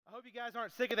hope you guys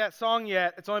aren't sick of that song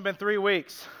yet. It's only been 3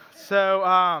 weeks. So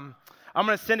I'm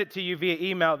going to send it to you via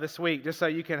email this week just so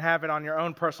you can have it on your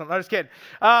own personal. No, just kidding.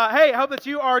 Hey, I hope that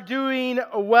you are doing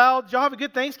well. Did y'all have a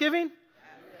good Thanksgiving?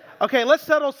 Okay, let's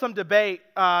settle some debate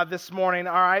this morning,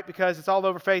 all right, because it's all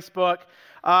over Facebook.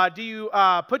 Do you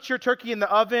put your turkey in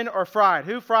the oven or fried?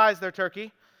 Who fries their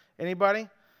turkey? Anybody?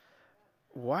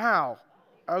 Wow.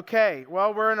 Okay,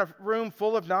 well, we're in a room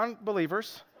full of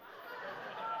non-believers.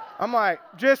 I'm like,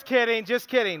 just kidding.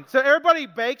 So everybody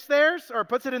bakes theirs or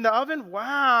puts it in the oven?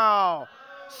 Wow.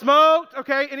 Smoked?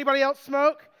 Okay, anybody else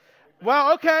smoke?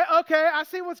 Well, okay, I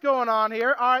see what's going on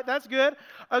here. All right, that's good.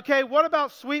 Okay, what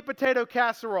about sweet potato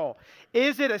casserole?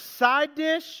 Is it a side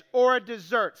dish or a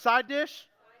dessert? Side dish?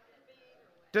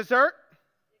 Dessert?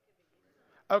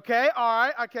 Okay, all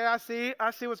right, okay, I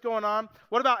see what's going on.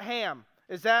 What about ham?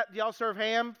 Do y'all serve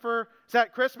ham is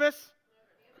that Christmas?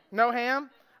 No ham?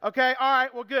 Okay, all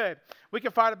right, well, good. We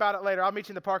can fight about it later. I'll meet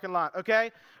you in the parking lot,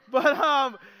 okay? But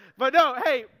no,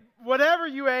 hey, whatever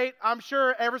you ate, I'm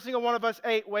sure every single one of us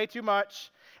ate way too much.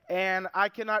 And I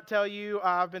cannot tell you,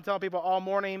 I've been telling people all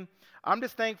morning, I'm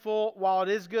just thankful, while it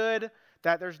is good,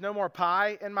 that there's no more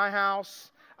pie in my house.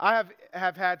 I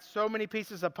have had so many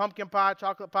pieces of pumpkin pie,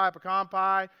 chocolate pie, pecan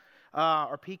pie,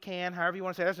 or pecan, however you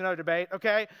want to say it. That's another debate,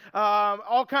 okay?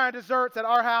 All kind of desserts at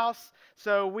our house.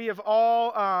 So we have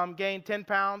all gained 10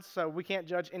 pounds, so we can't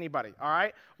judge anybody, all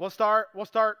right? We'll start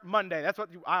Monday. That's what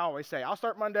I always say. I'll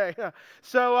start Monday.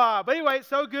 But anyway,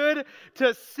 so good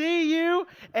to see you.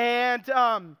 And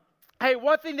hey,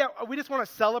 one thing that we just want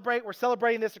to celebrate, we're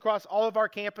celebrating this across all of our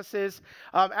campuses.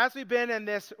 As we've been in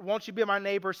this Won't You Be My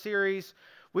Neighbor series,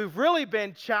 we've really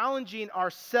been challenging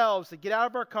ourselves to get out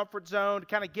of our comfort zone, to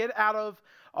kind of get out of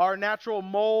our natural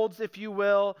molds, if you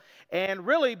will, and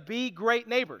really be great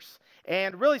neighbors.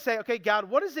 And really say, okay, God,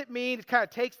 what does it mean to kind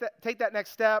of take that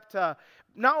next step to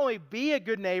not only be a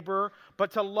good neighbor,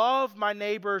 but to love my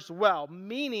neighbors well,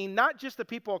 meaning not just the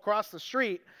people across the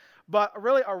street, but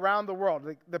really around the world,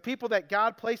 the people that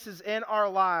God places in our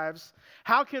lives.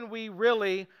 How can we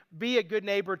really be a good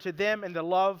neighbor to them and to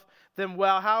love them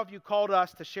well? How have you called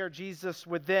us to share Jesus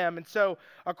with them? And so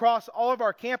across all of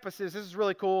our campuses, this is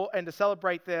really cool, and to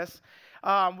celebrate this,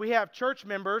 we have church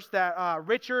members that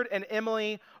Richard and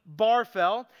Emily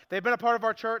Barfell. They've been a part of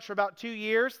our church for about 2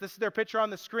 years. This is their picture on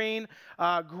the screen.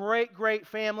 Great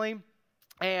family.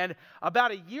 And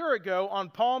about a year ago on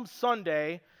Palm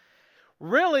Sunday,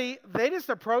 really, they just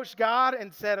approached God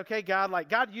and said, okay, God,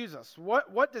 God, use us.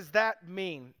 What does that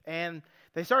mean? And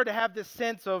they started to have this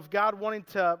sense of God wanting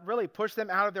to really push them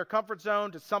out of their comfort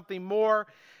zone to something more.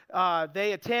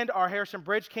 They attend our Harrison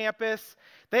Bridge campus.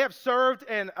 They have served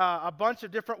in a bunch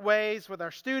of different ways with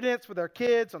our students, with our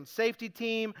kids on safety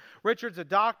team. Richard's a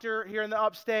doctor here in the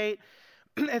upstate.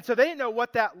 And so they didn't know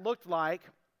what that looked like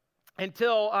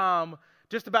until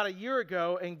just about a year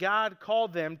ago, and God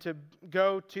called them to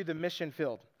go to the mission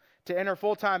field, to enter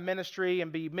full-time ministry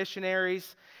and be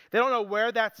missionaries. They don't know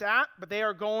where that's at, but they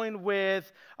are going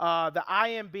with the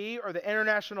IMB, or the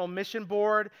International Mission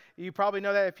Board. You probably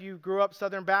know that if you grew up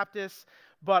Southern Baptist,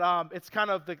 but it's kind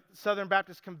of the Southern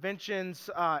Baptist Convention's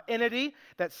entity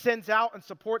that sends out and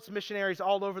supports missionaries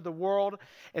all over the world.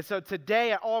 And so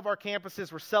today at all of our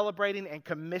campuses, we're celebrating and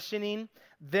commissioning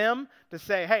them to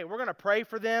say, hey, we're going to pray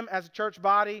for them as a church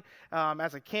body,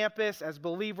 as a campus, as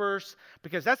believers,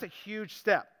 because that's a huge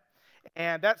step.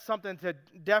 And that's something to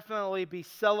definitely be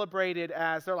celebrated,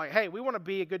 as they're like, hey, we want to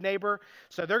be a good neighbor.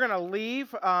 So they're going to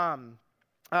leave.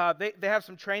 They have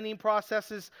some training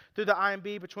processes through the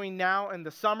IMB between now and the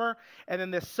summer. And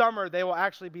then this summer, they will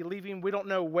actually be leaving. We don't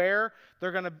know where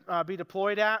they're going to be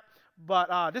deployed at.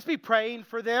 But just be praying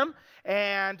for them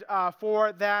and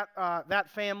for that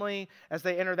family as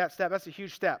they enter that step. That's a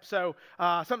huge step. So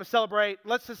something to celebrate.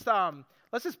 Let's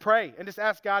just pray and just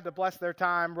ask God to bless their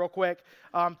time real quick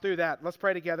through that. Let's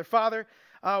pray together. Father,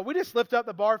 we just lift up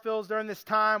the Barfells during this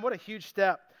time. What a huge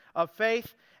step of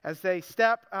faith as they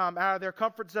step out of their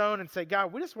comfort zone and say,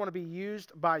 God, we just want to be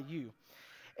used by you.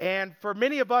 And for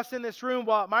many of us in this room,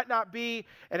 while it might not be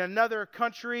in another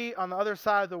country on the other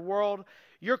side of the world,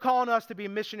 you're calling us to be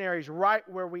missionaries right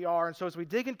where we are. And so as we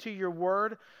dig into your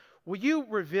word, will you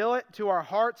reveal it to our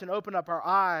hearts and open up our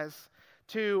eyes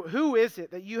to who is it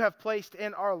that you have placed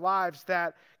in our lives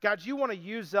that, God, you want to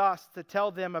use us to tell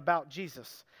them about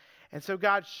Jesus. And so,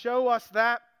 God, show us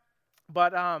that.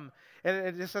 But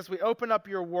and just as we open up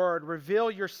your word,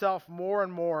 reveal yourself more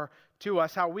and more to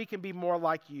us, how we can be more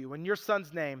like you. In your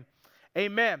son's name,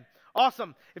 amen.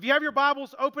 Awesome. If you have your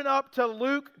Bibles, open up to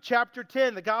Luke chapter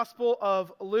 10, the Gospel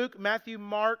of Luke, Matthew,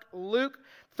 Mark, Luke,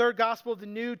 third Gospel of the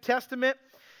New Testament.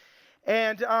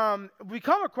 And we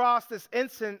come across this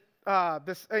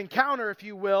this encounter, if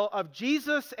you will, of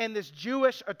Jesus and this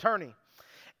Jewish attorney.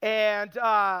 And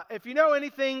if you know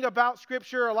anything about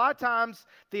Scripture, a lot of times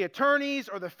the attorneys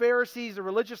or the Pharisees, the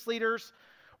religious leaders,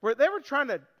 they were trying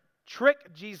to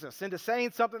trick Jesus into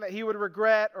saying something that he would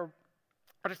regret, or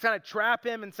just kind of trap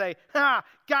him and say, "Ha,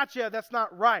 gotcha, that's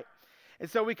not right." And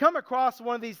so we come across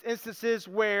one of these instances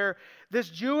where this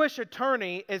Jewish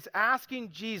attorney is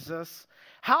asking Jesus,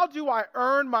 "How do I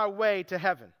earn my way to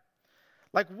heaven?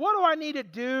 Like, what do I need to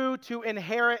do to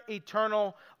inherit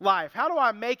eternal life? How do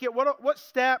I make it? What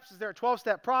steps? Is there a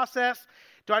 12-step process?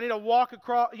 Do I need to walk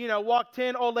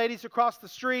 10 old ladies across the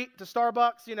street to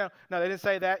Starbucks? No, they didn't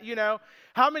say that.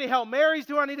 How many Hail Marys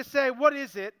do I need to say? What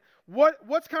is it?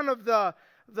 What's kind of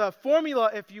the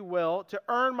formula, if you will, to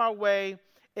earn my way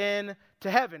into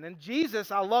heaven?" And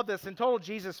Jesus, I love this, in total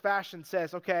Jesus fashion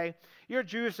says, okay, you're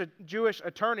a Jewish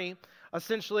attorney,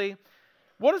 essentially.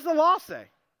 What does the law say?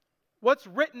 What's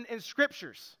written in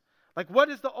Scriptures? Like, what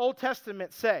does the Old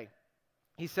Testament say?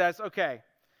 He says, okay,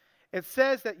 it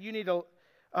says that you need to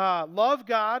love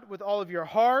God with all of your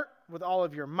heart, with all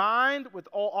of your mind, with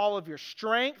all of your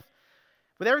strength,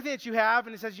 with everything that you have.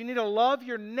 And it says you need to love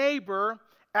your neighbor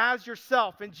as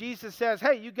yourself. And Jesus says,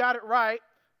 hey, you got it right.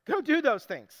 Go do those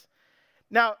things.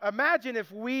 Now, imagine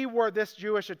if we were this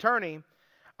Jewish attorney.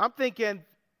 I'm thinking,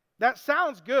 that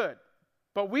sounds good.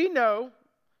 But we know,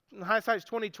 hindsight is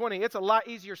 20/20, it's a lot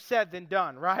easier said than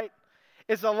done, right?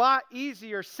 It's a lot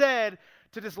easier said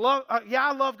to just love,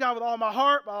 I love God with all my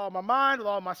heart, with all my mind, with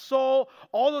all my soul,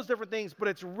 all those different things, but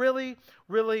it's really,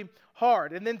 really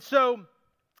hard. And then so,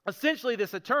 essentially,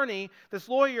 this attorney, this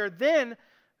lawyer, then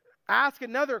asks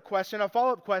another question, a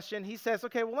follow-up question. He says,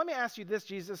 okay, well, let me ask you this,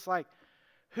 Jesus, like,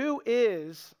 who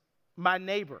is my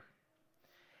neighbor?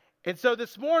 And so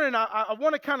this morning, I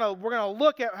want to we're going to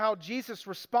look at how Jesus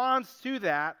responds to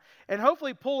that and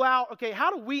hopefully pull out, okay, how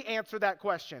do we answer that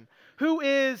question? Who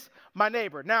is my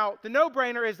neighbor? Now, the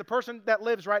no-brainer is the person that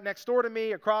lives right next door to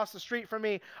me, across the street from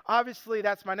me. Obviously,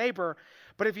 that's my neighbor.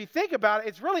 But if you think about it,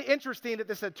 it's really interesting that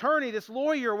this attorney, this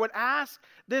lawyer, would ask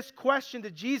this question to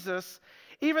Jesus,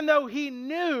 even though he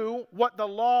knew what the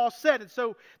law said. And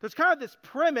so there's kind of this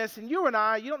premise, and you and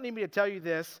I, you don't need me to tell you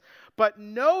this, but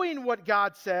knowing what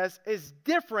God says is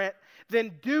different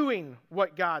than doing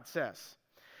what God says.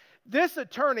 This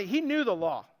attorney, he knew the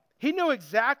law. He knew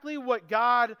exactly what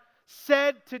God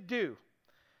said to do.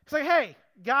 It's like, hey,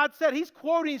 God said, he's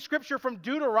quoting scripture from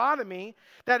Deuteronomy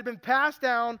that had been passed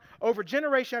down over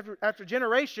generation after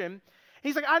generation.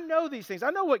 He's like, I know these things. I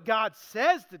know what God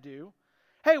says to do.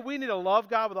 Hey, we need to love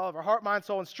God with all of our heart, mind,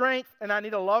 soul, and strength, and I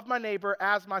need to love my neighbor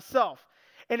as myself.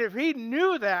 And if he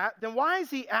knew that, then why is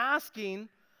he asking,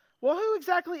 well, who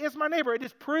exactly is my neighbor? It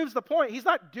just proves the point. He's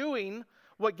not doing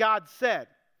what God said.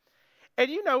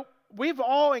 And we've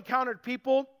all encountered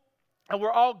people, and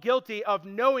we're all guilty of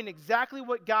knowing exactly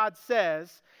what God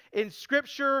says in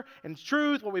Scripture and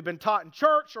truth, what we've been taught in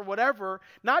church or whatever,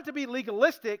 not to be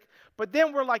legalistic, but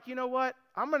then we're like, you know what?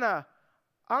 I'm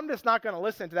just not going to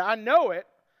listen to that. I know it,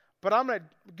 but I'm going to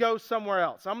go somewhere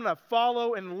else. I'm going to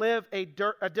follow and live a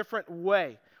different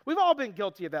way. We've all been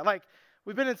guilty of that. Like,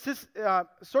 we've been in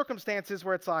circumstances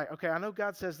where it's like, okay, I know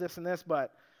God says this and this,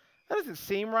 but that doesn't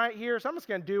seem right here, so I'm just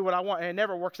going to do what I want. And it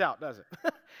never works out, does it?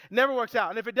 It never works out.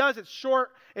 And if it does, it's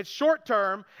short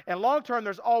term, and long term,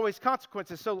 there's always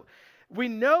consequences. So we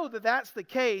know that that's the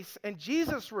case, and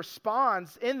Jesus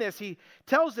responds in this. He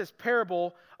tells this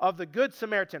parable of the Good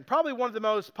Samaritan, probably one of the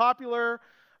most popular,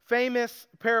 famous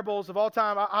parables of all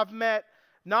time. I've met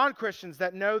non-Christians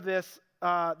that know this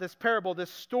parable, this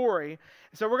story.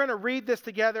 So we're going to read this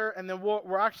together, and then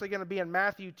we're actually going to be in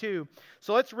Matthew 2.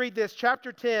 So let's read this,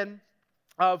 chapter 10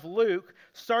 of Luke,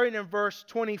 starting in verse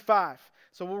 25.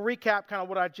 So we'll recap kind of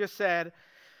what I just said. It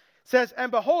says,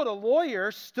 "And behold, a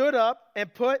lawyer stood up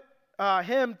and put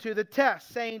him to the test,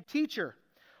 saying, 'Teacher,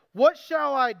 what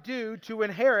shall I do to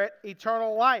inherit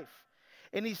eternal life?'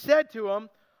 And he said to him,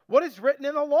 'What is written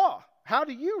in the law? How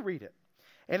do you read it?'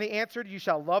 And he answered, 'You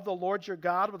shall love the Lord your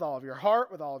God with all of your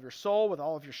heart, with all of your soul, with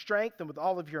all of your strength, and with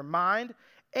all of your mind,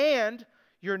 and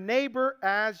your neighbor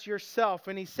as yourself.'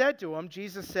 And he said to him,"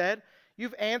 Jesus said,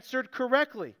 "You've answered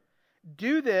correctly.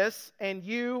 Do this, and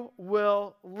you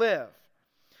will live."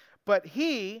 But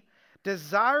he,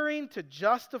 desiring to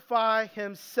justify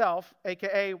himself,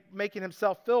 aka making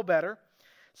himself feel better,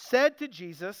 said to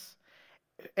Jesus,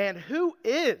 "And who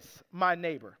is my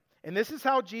neighbor?" And this is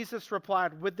how Jesus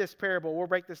replied with this parable. We'll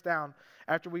break this down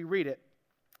after we read it.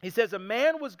 He says, "A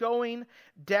man was going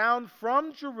down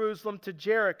from Jerusalem to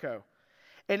Jericho,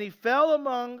 and he fell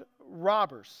among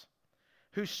robbers,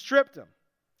 who stripped him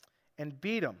and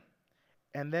beat him,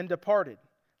 and then departed,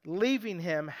 leaving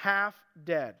him half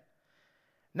dead.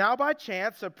 Now by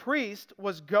chance, a priest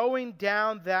was going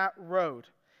down that road.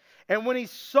 And when he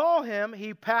saw him,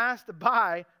 he passed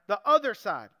by the other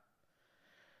side.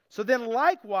 So then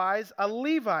likewise, a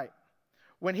Levite,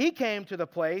 when he came to the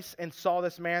place and saw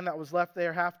this man that was left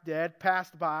there half dead,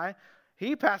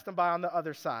 he passed him by on the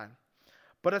other side.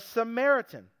 But a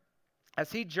Samaritan,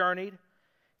 as he journeyed,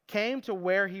 came to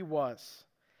where he was.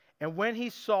 And when he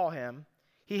saw him,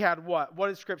 he had what? What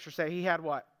does Scripture say? He had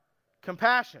what?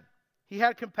 Compassion. He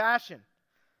had compassion.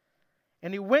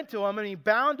 And he went to him and he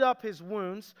bound up his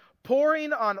wounds,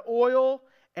 pouring on oil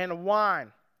and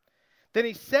wine. Then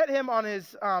he set him on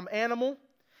his animal,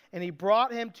 and he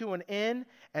brought him to an inn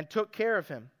and took care of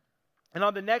him. And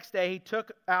on the next day he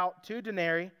took out 2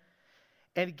 denarii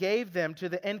and gave them to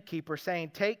the innkeeper, saying,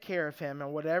 "Take care of him,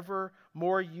 and whatever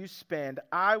more you spend,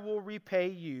 I will repay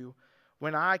you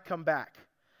when I come back."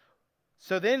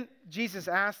 So then Jesus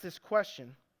asked this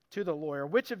question to the lawyer: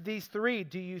 "Which of these 3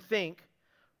 do you think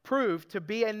proved to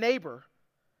be a neighbor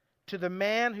to the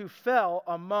man who fell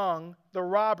among the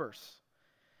robbers?"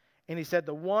 And he said,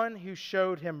 "The one who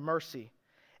showed him mercy."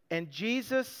 And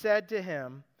Jesus said to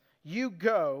him, "You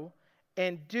go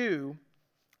and do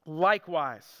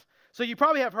likewise." So you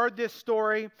probably have heard this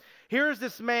story. Here's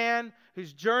this man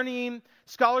who's journeying.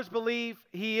 Scholars believe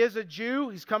he is a Jew.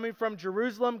 He's coming from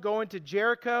Jerusalem, going to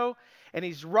Jericho, and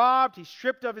he's robbed, he's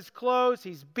stripped of his clothes,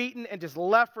 he's beaten, and just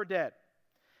left for dead.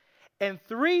 And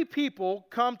 3 people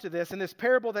come to this, in this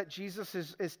parable that Jesus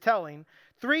is telling.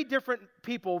 3 different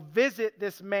people visit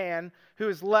this man who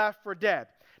is left for dead.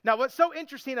 Now, what's so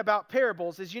interesting about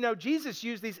parables is, Jesus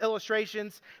used these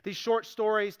illustrations, these short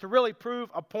stories, to really prove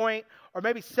a point or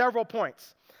maybe several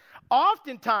points.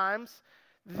 Oftentimes,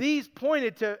 these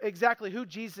pointed to exactly who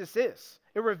Jesus is.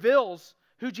 It reveals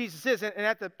who Jesus is. And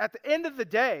at the end of the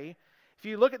day, if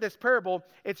you look at this parable,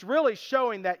 it's really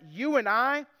showing that you and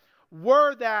I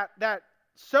were that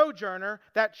sojourner,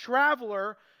 that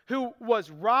traveler who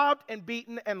was robbed and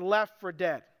beaten and left for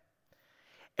dead.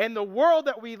 And the world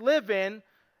that we live in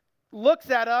looks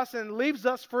at us and leaves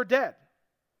us for dead.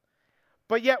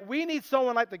 But yet we need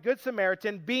someone like the Good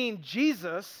Samaritan, being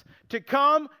Jesus, to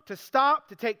come, to stop,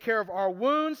 to take care of our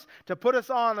wounds, to put us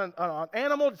on an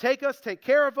animal, to take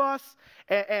care of us,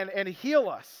 and heal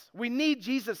us. We need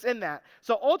Jesus in that.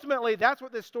 So ultimately, that's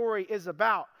what this story is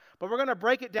about. But we're going to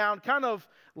break it down, kind of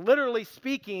literally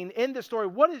speaking, in the story.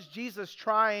 What is Jesus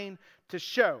trying to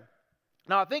show?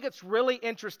 Now, I think it's really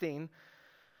interesting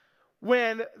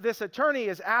when this attorney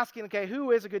is asking, okay,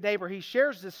 who is a good neighbor? He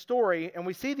shares this story, and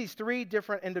we see these 3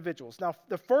 different individuals. Now,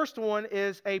 the first one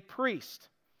is a priest.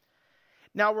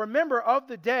 Now, remember, of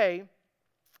the day,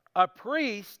 a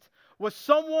priest was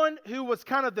someone who was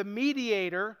kind of the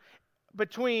mediator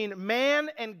between man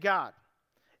and God.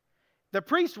 The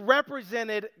priest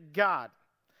represented God.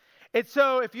 And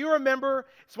so, if you remember,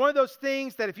 it's one of those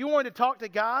things that if you wanted to talk to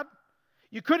God,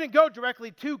 you couldn't go directly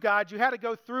to God. You had to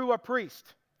go through a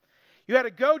priest. You had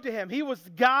to go to him. He was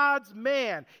God's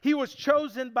man. He was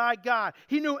chosen by God.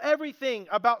 He knew everything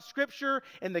about Scripture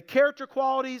and the character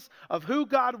qualities of who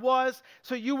God was,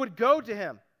 so you would go to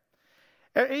him.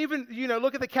 And even,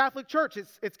 look at the Catholic Church.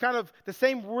 It's kind of the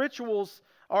same rituals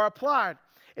are applied.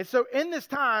 And so in this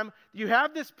time, you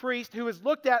have this priest who is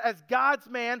looked at as God's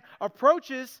man,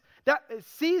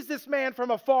 sees this man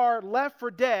from afar, left for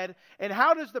dead, and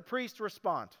how does the priest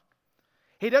respond?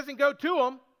 He doesn't go to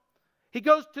him. He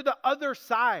goes to the other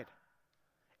side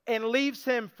and leaves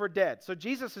him for dead. So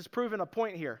Jesus has proven a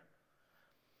point here.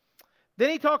 Then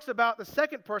he talks about the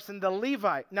second person, the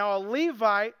Levite. Now, a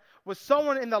Levite was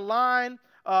someone in the line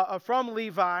from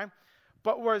Levi,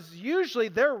 but was usually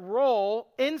their role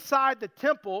inside the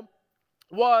temple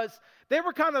was they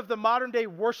were kind of the modern day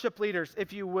worship leaders,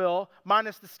 if you will,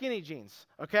 minus the skinny jeans,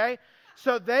 okay?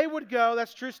 So they would go,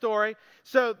 that's a true story.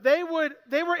 So they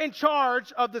were in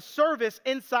charge of the service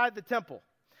inside the temple.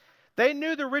 They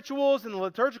knew the rituals and the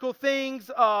liturgical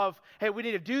things of, hey, we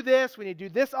need to do this, we need to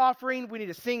do this offering, we need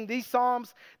to sing these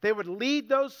psalms. They would lead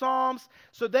those psalms.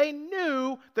 So they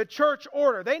knew the church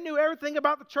order. They knew everything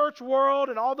about the church world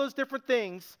and all those different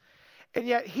things. And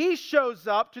yet he shows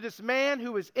up to this man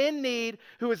who is in need,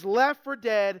 who is left for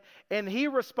dead, and he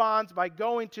responds by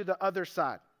going to the other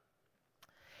side.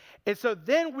 And so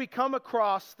then we come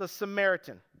across the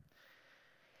Samaritan.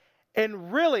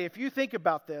 And really, if you think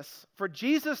about this, for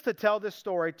Jesus to tell this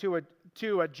story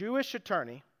to a Jewish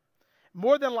attorney,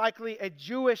 more than likely a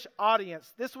Jewish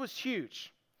audience, this was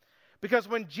huge. Because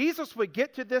when Jesus would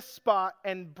get to this spot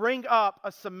and bring up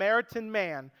a Samaritan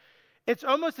man, it's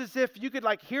almost as if you could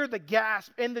hear the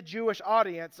gasp in the Jewish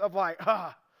audience of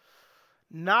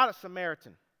not a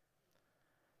Samaritan.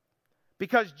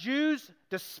 because Jews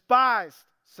despised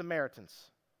Samaritans.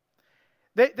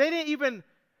 They didn't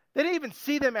even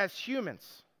see them as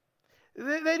humans.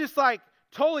 They just like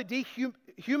totally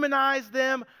dehumanized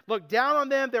them, looked down on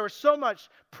them. There was so much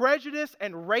prejudice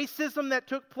and racism that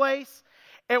took place.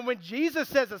 And when Jesus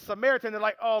says a Samaritan, they're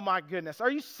like, oh my goodness,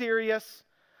 are you serious?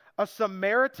 A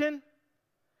Samaritan?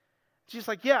 Jesus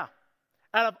like, yeah.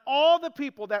 Out of all the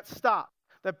people that stopped,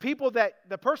 the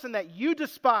person that you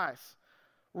despise,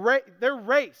 their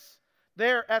race,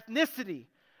 their ethnicity,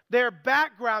 their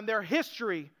background, their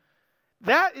history,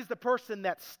 that is the person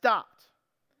that stopped.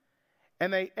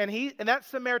 And that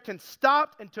Samaritan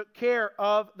stopped and took care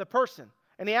of the person.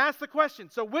 And he asked the question,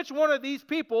 so which one of these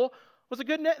people was a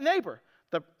good neighbor?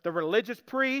 The religious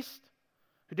priest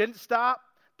who didn't stop,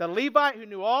 the Levite who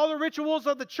knew all the rituals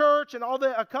of the church and all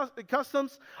the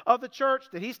customs of the church,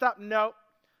 did he stop? No.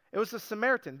 It was the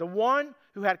Samaritan, the one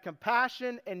who had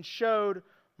compassion and showed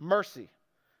mercy.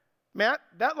 Man,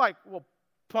 that like will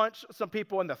punch some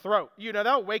people in the throat. You know,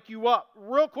 that'll wake you up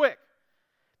real quick.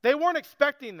 They weren't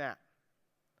expecting that.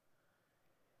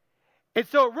 And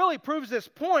so it really proves this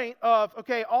point of,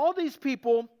 okay, all these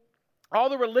people, all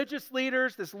the religious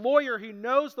leaders, this lawyer who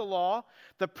knows the law,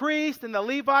 the priest and the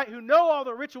Levite who know all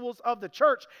the rituals of the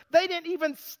church, they didn't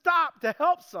even stop to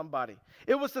help somebody.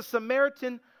 It was the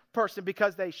Samaritan person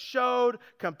because they showed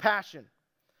compassion.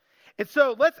 And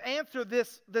so let's answer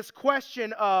this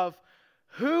question of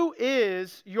who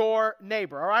is your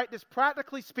neighbor? All right, just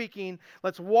practically speaking,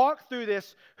 let's walk through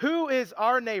this. Who is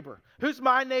our neighbor? Who's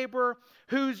my neighbor?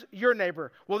 Who's your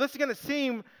neighbor? Well, this is going to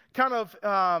seem kind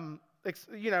of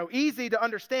easy to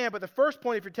understand, but the first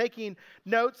point, if you're taking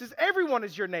notes, is everyone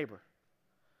is your neighbor.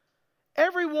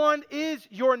 Everyone is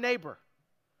your neighbor.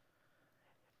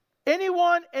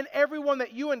 Anyone and everyone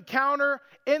that you encounter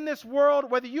in this world,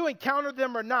 whether you encounter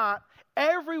them or not,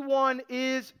 everyone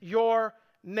is your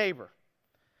neighbor.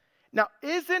 Now,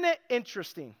 isn't it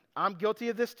interesting, I'm guilty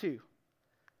of this too,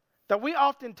 that we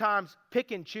oftentimes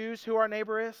pick and choose who our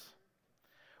neighbor is?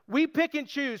 We pick and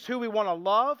choose who we want to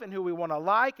love and who we want to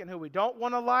like and who we don't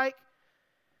want to like.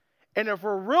 And if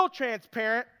we're real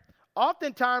transparent,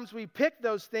 oftentimes we pick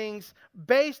those things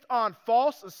based on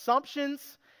false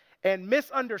assumptions and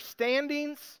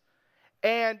misunderstandings.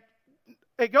 And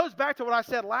it goes back to what I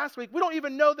said last week. We don't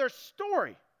even know their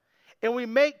story. And we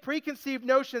make preconceived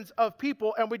notions of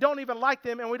people, and we don't even like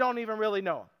them, and we don't even really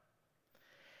know them.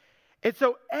 And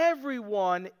so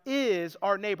everyone is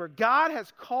our neighbor. God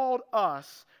has called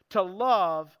us to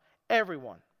love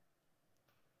everyone.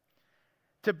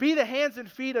 To be the hands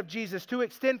and feet of Jesus, to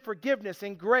extend forgiveness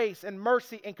and grace and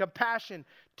mercy and compassion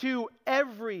to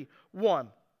everyone.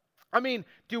 I mean,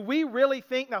 do we really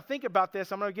think, now think about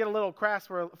this, I'm going to get a little crass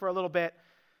for a little bit.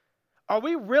 Are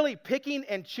we really picking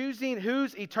and choosing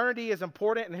whose eternity is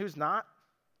important and who's not?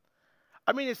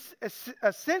 I mean, it's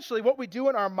essentially what we do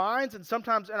in our minds and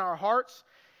sometimes in our hearts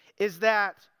is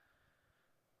that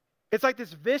it's like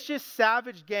this vicious,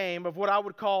 savage game of what I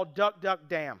would call duck, duck,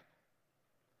 damn.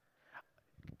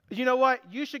 You know what?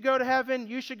 You should go to heaven.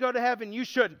 You should go to heaven. You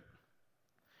shouldn't.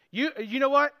 You know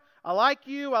what? I like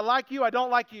you. I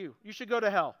don't like you. You should go to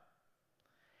hell.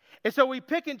 And so we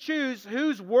pick and choose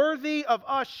who's worthy of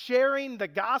us sharing the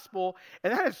gospel,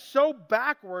 and that is so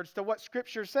backwards to what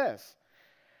Scripture says.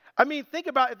 I mean, think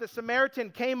about if the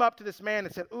Samaritan came up to this man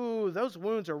and said, ooh, those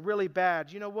wounds are really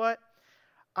bad. You know what?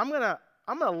 I'm gonna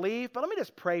leave, but let me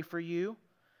just pray for you.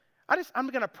 I'm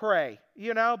going to pray,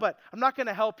 but I'm not going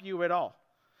to help you at all.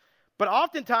 But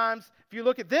oftentimes, if you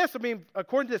look at this, I mean,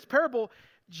 according to this parable,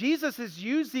 Jesus is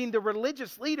using the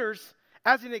religious leaders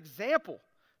as an example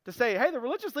to say, hey, the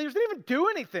religious leaders didn't even do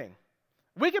anything.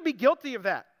 We could be guilty of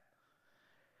that.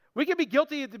 We could be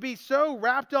guilty to be so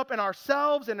wrapped up in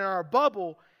ourselves and in our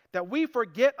bubble that we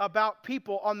forget about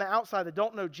people on the outside that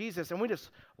don't know Jesus, and we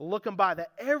just look them by,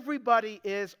 that everybody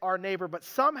is our neighbor. But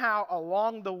somehow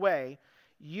along the way,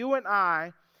 you and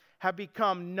I have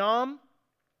become numb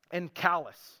and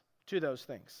callous to those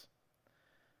things.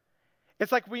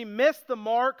 It's like we miss the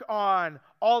mark on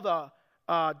all the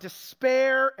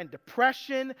despair and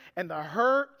depression and the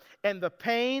hurt and the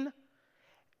pain.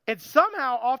 And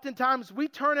somehow, oftentimes, we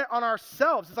turn it on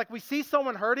ourselves. It's like we see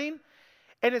someone hurting,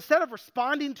 and instead of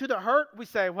responding to the hurt, we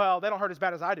say, well, they don't hurt as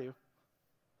bad as I do.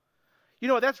 You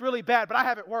know what, that's really bad, but I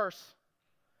have it worse.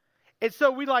 And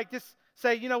so we just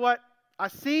say, you know what, I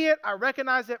see it, I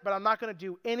recognize it, but I'm not going to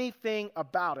do anything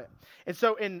about it. And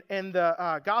so in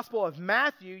the Gospel of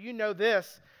Matthew, you know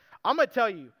this, I'm going to tell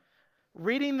you,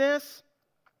 reading this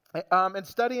and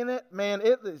studying it, man,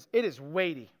 it is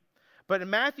weighty. But in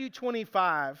Matthew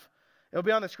 25, it'll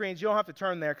be on the screens. You don't have to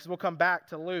turn there because we'll come back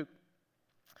to Luke.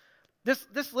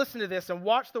 Just listen to this and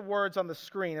watch the words on the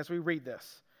screen as we read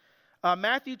this.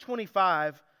 Matthew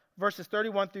 25, verses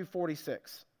 31 through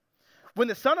 46. When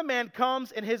the Son of Man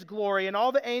comes in his glory and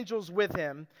all the angels with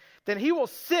him, then he will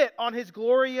sit on his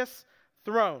glorious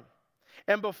throne.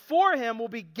 And before him will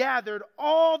be gathered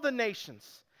all the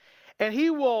nations. And he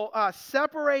will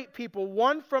separate people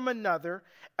one from another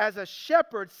as a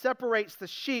shepherd separates the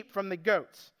sheep from the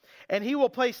goats. And he will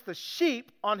place the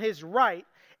sheep on his right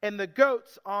and the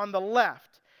goats on the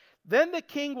left. Then the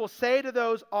king will say to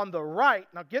those on the right,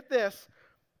 now get this,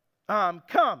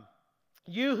 come,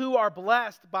 you who are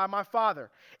blessed by my Father,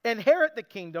 inherit the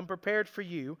kingdom prepared for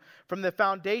you from the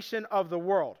foundation of the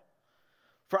world.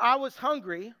 For I was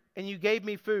hungry, and you gave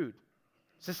me food.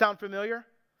 Does this sound familiar?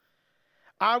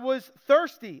 I was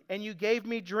thirsty, and you gave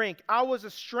me drink. I was a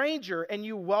stranger, and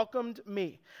you welcomed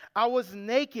me. I was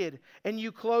naked, and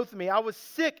you clothed me. I was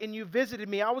sick, and you visited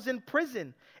me. I was in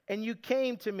prison, and you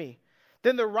came to me.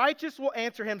 Then the righteous will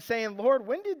answer him, saying, Lord,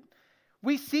 when did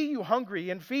we see you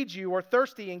hungry and feed you, or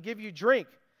thirsty and give you drink?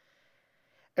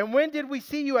 And when did we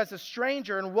see you as a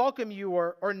stranger and welcome you,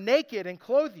 or naked and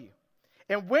clothe you?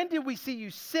 And when did we see you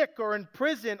sick or in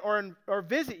prison or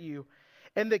visit you?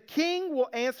 And the king will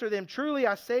answer them, truly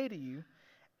I say to you,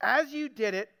 as you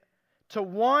did it to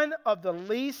one of the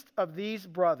least of these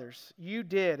brothers, you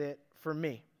did it for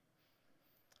me.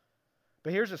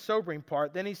 But here's a sobering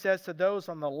part. Then he says to those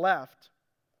on the left,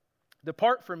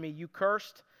 depart from me, you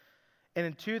cursed, and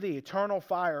into the eternal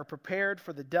fire prepared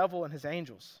for the devil and his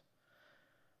angels.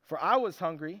 For I was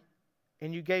hungry,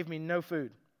 and you gave me no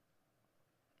food.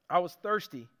 I was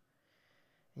thirsty,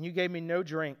 and you gave me no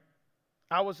drink.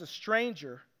 I was a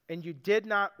stranger, and you did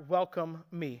not welcome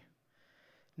me.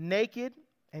 Naked,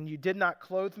 and you did not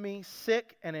clothe me.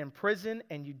 Sick and in prison,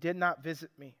 and you did not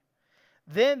visit me.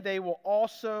 Then they will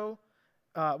also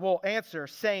will answer,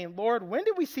 saying, Lord, when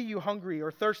did we see you hungry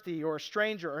or thirsty or a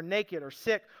stranger or naked or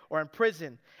sick or in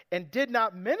prison, and did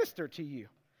not minister to you?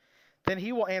 Then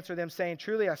he will answer them, saying,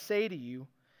 truly I say to you,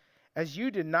 as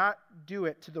you did not do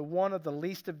it to the one of the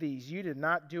least of these, you did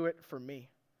not do it for me.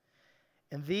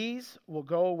 And these will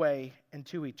go away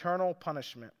into eternal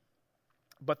punishment,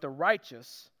 but the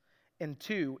righteous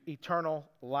into eternal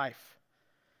life.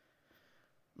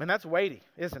 Man, that's weighty,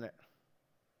 isn't it?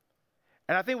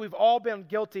 And I think we've all been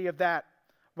guilty of that.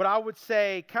 What I would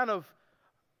say I'm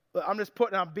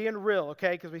being real,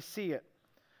 okay, because we see it.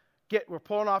 We're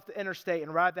pulling off the interstate,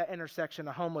 and right at that intersection,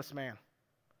 a homeless man.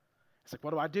 It's like,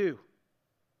 what do I do?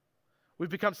 We've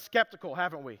become skeptical,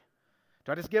 haven't we?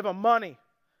 Do I just give him money?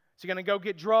 Is he going to go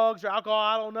get drugs or alcohol?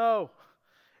 I don't know.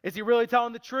 Is he really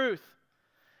telling the truth?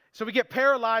 So we get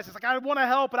paralyzed. It's like, I want to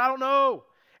help, but I don't know.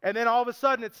 And then all of a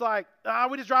sudden, it's like,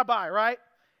 we just drive by, right?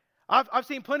 I've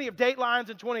seen plenty of Datelines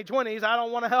in 2020s. I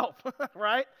don't want to help,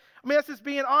 right? I mean, that's just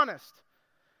being honest.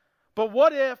 But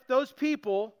what if those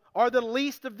people are the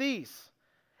least of these?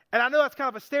 And I know that's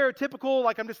kind of a stereotypical,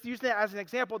 like I'm just using that as an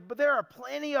example, but there are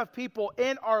plenty of people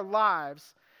in our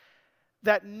lives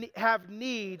that have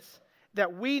needs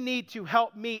that we need to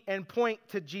help meet and point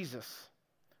to Jesus.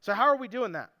 So how are we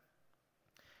doing that?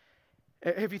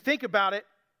 If you think about it,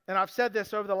 and I've said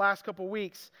this over the last couple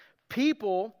weeks,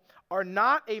 people are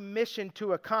not a mission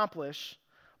to accomplish,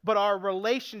 but are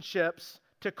relationships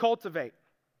to cultivate.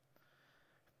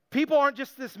 People aren't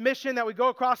just this mission that we go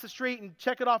across the street and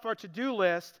check it off our to-do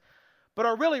list, but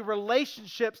are really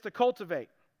relationships to cultivate.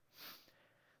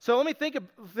 So let me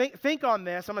think on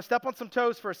this. I'm going to step on some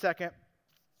toes for a second.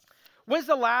 When's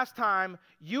the last time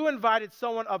you invited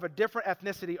someone of a different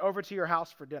ethnicity over to your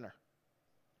house for dinner?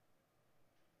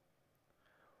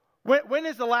 When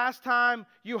is the last time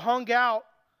you hung out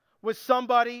with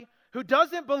somebody who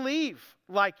doesn't believe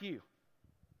like you?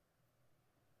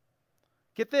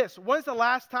 Get this. When's the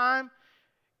last time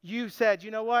you said,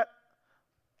 you know what?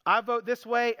 I vote this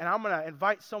way, and I'm going to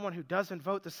invite someone who doesn't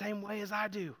vote the same way as I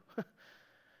do.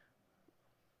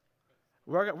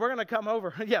 We're going to come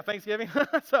over. Yeah, Thanksgiving.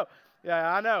 So,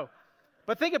 yeah, I know.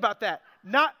 But think about that.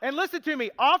 And listen to me.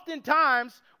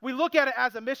 Oftentimes, we look at it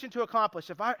as a mission to accomplish.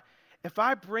 If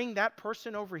I bring that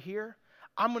person over here,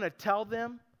 I'm going to tell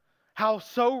them how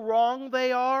so wrong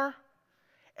they are,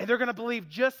 and they're going to believe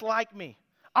just like me.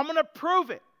 I'm going to prove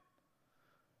it.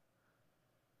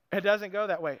 It doesn't go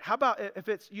that way. How about if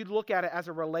you look at it as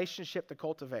a relationship to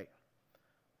cultivate?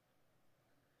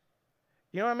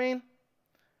 You know what I mean?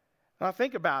 Now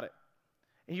think about it.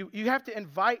 You have to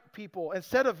invite people,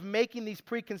 instead of making these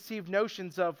preconceived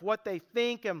notions of what they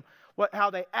think and how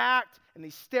they act and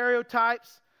these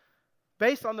stereotypes,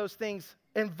 based on those things,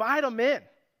 invite them in.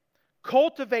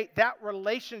 Cultivate that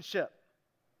relationship.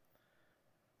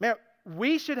 Man,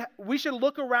 we should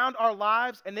look around our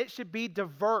lives, and it should be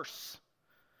diverse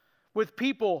with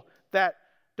people that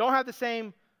don't have the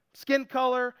same skin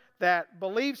color, that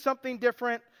believe something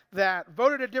different, that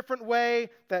voted a different way,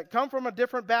 that come from a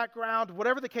different background,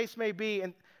 whatever the case may be.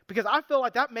 And because I feel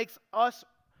like that makes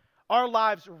our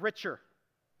lives richer.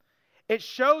 It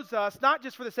shows us, not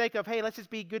just for the sake of, hey, let's just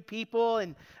be good people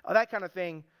and that kind of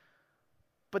thing,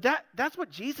 but that's what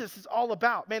Jesus is all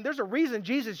about. Man, there's a reason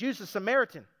Jesus used a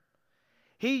Samaritan.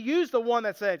 He used the one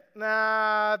that said,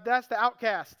 nah, that's the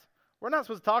outcast. We're not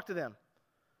supposed to talk to them.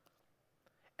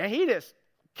 And he just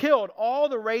killed all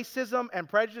the racism and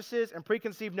prejudices and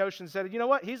preconceived notions. Said, you know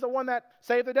what? He's the one that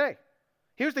saved the day.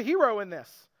 He was the hero in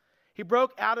this. He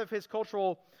broke out of his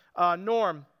cultural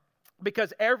norm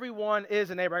because everyone is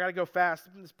a neighbor. I got to go fast.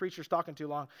 This preacher's talking too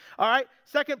long. All right,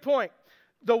 second point.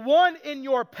 The one in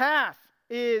your path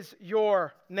is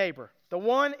your neighbor. The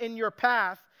one in your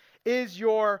path is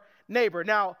your neighbor.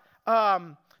 Now,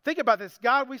 think about this.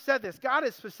 We said this. God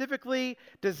has specifically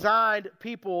designed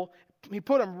people. He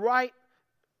put them right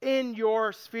in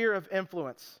your sphere of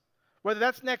influence. Whether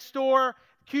that's next door,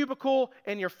 cubicle,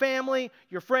 in your family,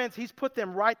 your friends, he's put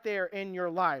them right there in your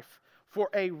life for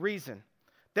a reason.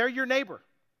 They're your neighbor.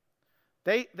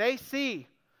 They see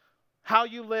how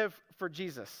you live for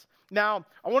Jesus. Now,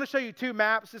 I want to show you two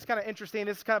maps. This is kind of interesting.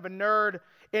 This is kind of a nerd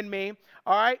in me.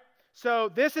 All right. So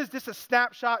this is just a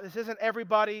snapshot. This isn't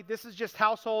everybody. This is just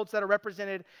households that are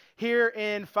represented here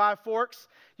in Five Forks.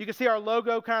 You can see our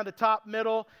logo kind of the top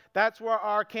middle. That's where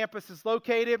our campus is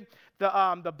located.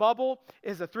 The bubble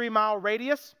is a 3-mile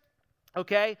radius.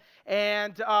 Okay.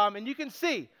 And you can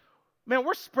see, man,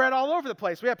 we're spread all over the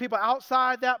place. We have people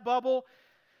outside that bubble.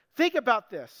 Think about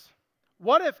this.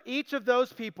 What if each of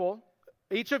those people,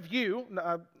 each of you,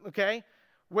 okay,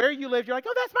 where you live, you're like,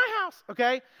 oh, that's my house,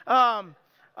 okay?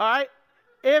 All right.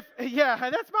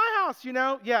 That's my house, you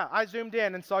know. Yeah, I zoomed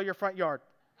in and saw your front yard.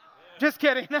 Just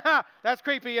kidding. That's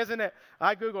creepy, isn't it?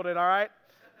 I Googled it, all right?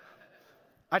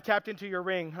 I tapped into your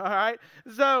ring, all right?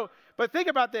 So, but think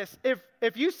about this.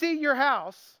 If you see your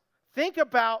house, think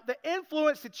about the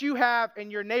influence that you have in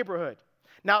your neighborhood.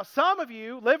 Now, some of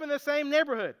you live in the same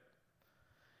neighborhood.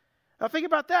 Now, think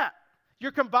about that.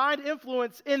 Your combined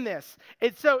influence in this.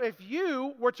 And so if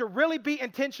you were to really be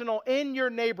intentional in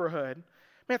your neighborhood,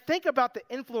 man, think about the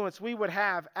influence we would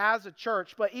have as a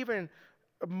church, but even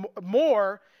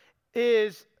more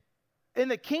is in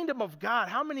the kingdom of God,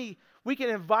 how many we can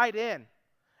invite in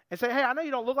and say, hey, I know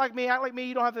you don't look like me, act like me,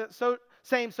 you don't have the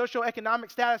same socioeconomic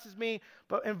status as me,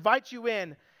 but invite you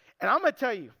in. And I'm going to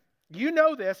tell you, you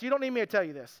know this, you don't need me to tell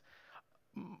you this.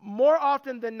 More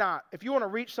often than not, if you want to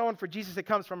reach someone for Jesus, it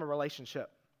comes from a relationship.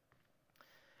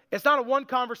 It's not a one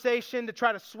conversation to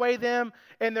try to sway them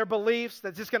in their beliefs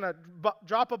that's just going to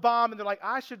drop a bomb and they're like,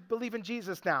 I should believe in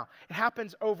Jesus now. It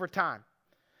happens over time.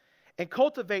 And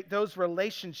cultivate those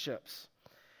relationships.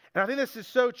 And I think this is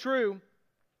so true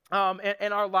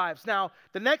in our lives. Now,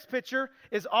 the next picture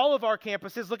is all of our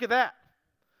campuses. Look at that.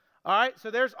 All right, so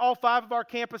there's all 5 of our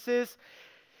campuses.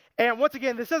 And once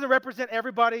again, this doesn't represent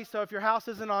everybody, so if your house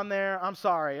isn't on there, I'm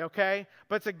sorry, okay?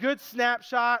 But it's a good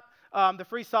snapshot. The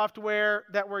free software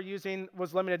that we're using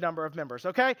was limited number of members,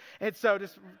 okay? And so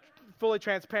just fully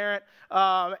transparent.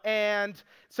 And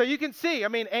so you can see, I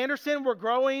mean, Anderson, we're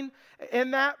growing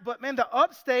in that. But, man, the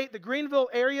upstate, the Greenville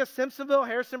area, Simpsonville,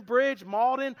 Harrison Bridge,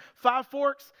 Malden, Five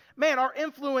Forks, man, our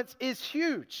influence is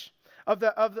huge.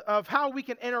 Of how we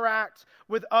can interact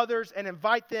with others and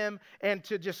invite them and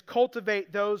to just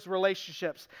cultivate those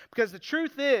relationships. Because the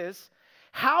truth is,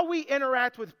 how we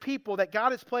interact with people that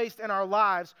God has placed in our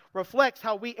lives reflects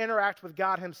how we interact with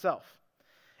God himself.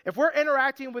 If we're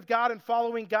interacting with God and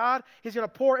following God, he's going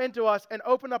to pour into us and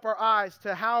open up our eyes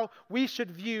to how we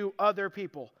should view other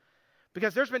people.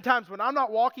 Because there's been times when I'm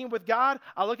not walking with God,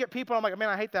 I look at people and I'm like, man,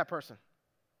 I hate that person.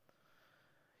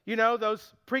 You know,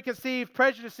 those preconceived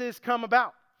prejudices come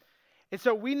about. And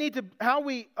so we need to, how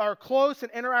we are close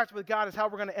and interact with God is how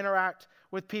we're going to interact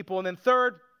with people. And then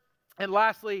third and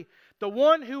lastly, the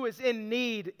one who is in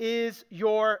need is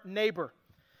your neighbor.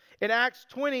 In Acts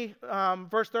 20,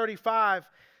 verse 35,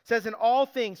 says, in all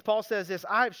things, Paul says this,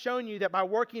 I have shown you that by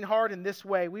working hard in this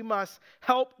way, we must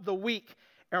help the weak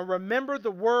and remember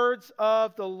the words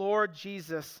of the Lord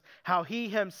Jesus, how he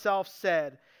himself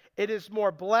said, it is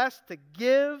more blessed to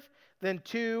give than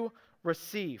to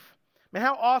receive. Man,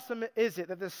 how awesome is it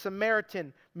that the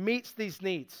Samaritan meets these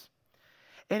needs?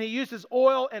 And he uses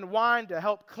oil and wine to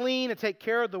help clean and take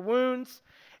care of the wounds.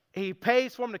 He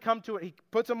pays for them to come to it. He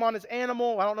puts them on his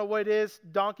animal. I don't know what it is,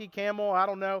 donkey, camel, I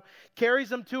don't know. Carries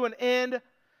them to an end.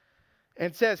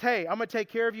 and says, hey, I'm going to take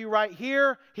care of you right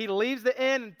here. He leaves the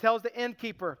inn and tells the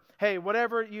innkeeper, hey,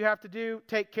 whatever you have to do,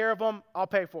 take care of them. I'll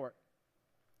pay for it.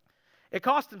 It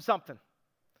cost him something,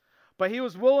 but he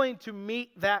was willing to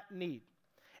meet that need.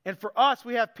 And for us,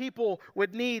 we have people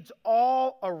with needs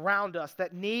all around us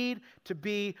that need to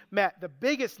be met. The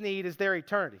biggest need is their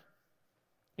eternity.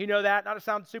 You know that, not to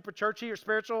sound super churchy or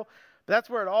spiritual, but that's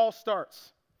where it all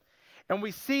starts. And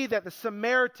we see that the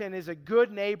Samaritan is a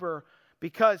good neighbor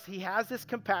because he has this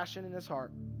compassion in his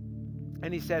heart.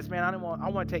 And he says, man, I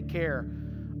want to take care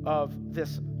of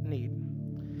this need.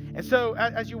 And so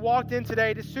as you walked in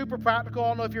today, just super practical. I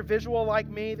don't know if you're visual like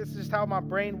me. This is just how my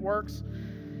brain works.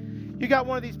 You got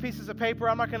one of these pieces of paper.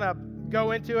 I'm not going to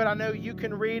go into it. I know you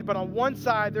can read, but on one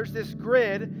side, there's this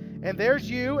grid, and there's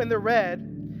you in the red,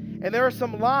 and there are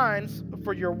some lines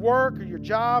for your work or your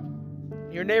job,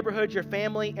 your neighborhood, your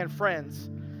family, and friends.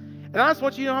 And I just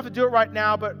want you don't have to do it right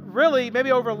now, but really,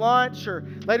 maybe over lunch or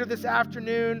later this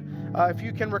afternoon, if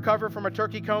you can recover from a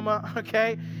turkey coma,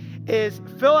 okay, is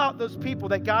fill out those people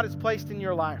that God has placed in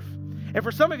your life. And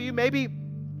for some of you, maybe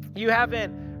you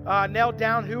haven't nailed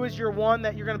down who is your one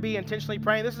that you're going to be intentionally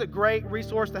praying. This is a great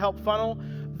resource to help funnel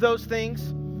those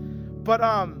things. But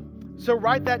so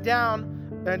write that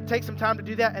down and take some time to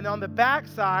do that. And on the back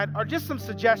side are just some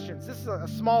suggestions. This is a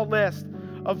small list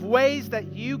of ways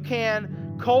that you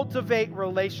can cultivate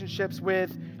relationships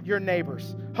with your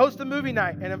neighbors. Host a movie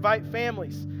night and invite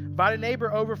families. Invite a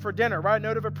neighbor over for dinner. Write a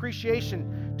note of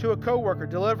appreciation to a coworker.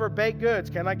 Deliver baked goods.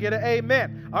 Can I get an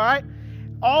amen? All right?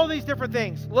 All these different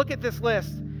things. Look at this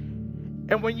list.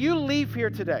 And when you leave here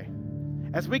today,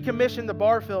 as we commission the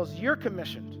Barfills, you're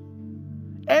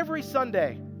commissioned. Every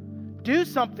Sunday, do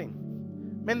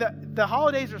something. Man, the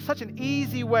holidays are such an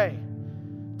easy way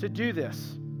to do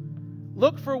this.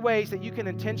 Look for ways that you can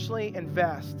intentionally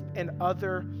invest in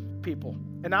other people.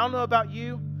 And I don't know about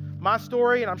you, my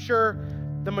story, and I'm sure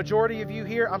the majority of you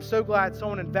here, I'm so glad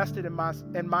someone invested in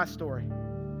my story.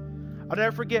 I'll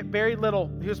never forget Barry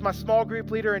Little. He was my small group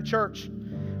leader in church.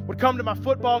 Would come to my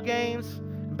football games,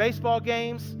 baseball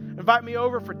games, invite me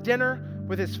over for dinner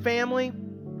with his family,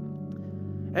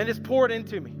 and just poured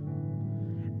into me.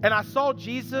 And I saw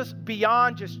Jesus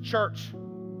beyond just church.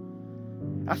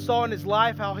 I saw in his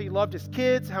life how he loved his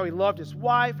kids, how he loved his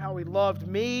wife, how he loved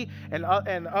me and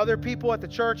other people at the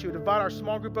church. He would invite our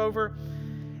small group over.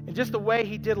 And just the way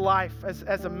he did life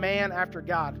as a man after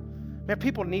God. Man,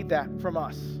 people need that from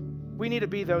us. We need to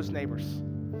be those neighbors.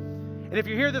 And if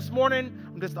you're here this morning,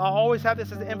 I'll always have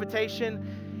this as an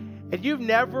invitation. And you've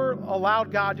never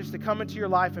allowed God just to come into your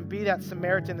life and be that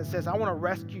Samaritan that says, I want to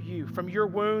rescue you from your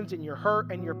wounds and your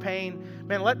hurt and your pain.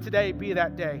 Man, let today be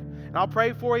that day. And I'll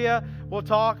pray for you. We'll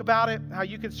talk about it, how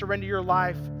you can surrender your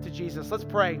life to Jesus. Let's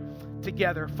pray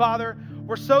together. Father,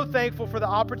 we're so thankful for the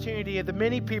opportunity of the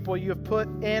many people you have put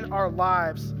in our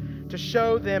lives to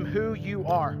show them who you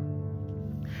are.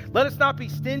 Let us not be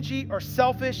stingy or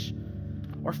selfish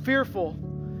or fearful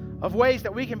of ways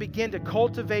that we can begin to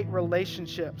cultivate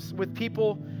relationships with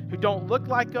people who don't look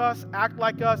like us, act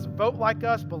like us, vote like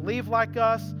us, believe like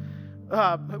us,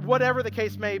 whatever the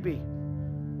case may be.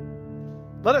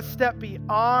 Let us step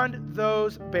beyond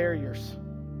those barriers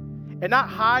and not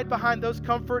hide behind those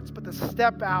comforts, but to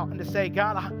step out and to say,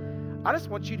 God, I just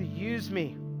want you to use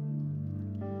me.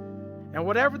 And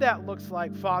whatever that looks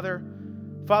like, Father,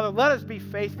 let us be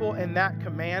faithful in that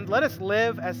command. Let us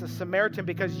live as a Samaritan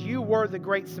because you were the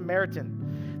great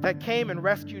Samaritan that came and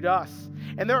rescued us.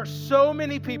 And there are so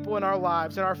many people in our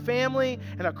lives, in our family,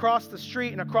 and across the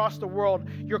street and across the world.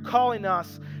 You're calling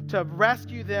us to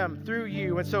rescue them through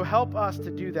you. And so help us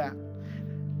to do that.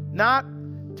 Not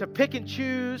to pick and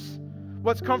choose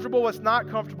what's comfortable, what's not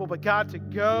comfortable, but God, to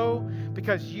go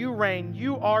because you reign.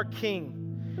 You are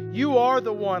King. You are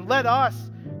the one. Let us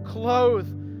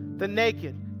clothe the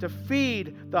naked, to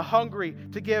feed the hungry,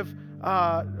 to give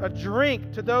a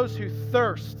drink to those who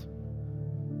thirst.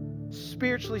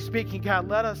 Spiritually speaking, God,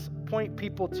 let us point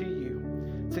people to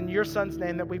you. It's in your Son's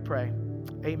name that we pray.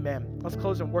 Amen. Let's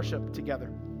close in worship together.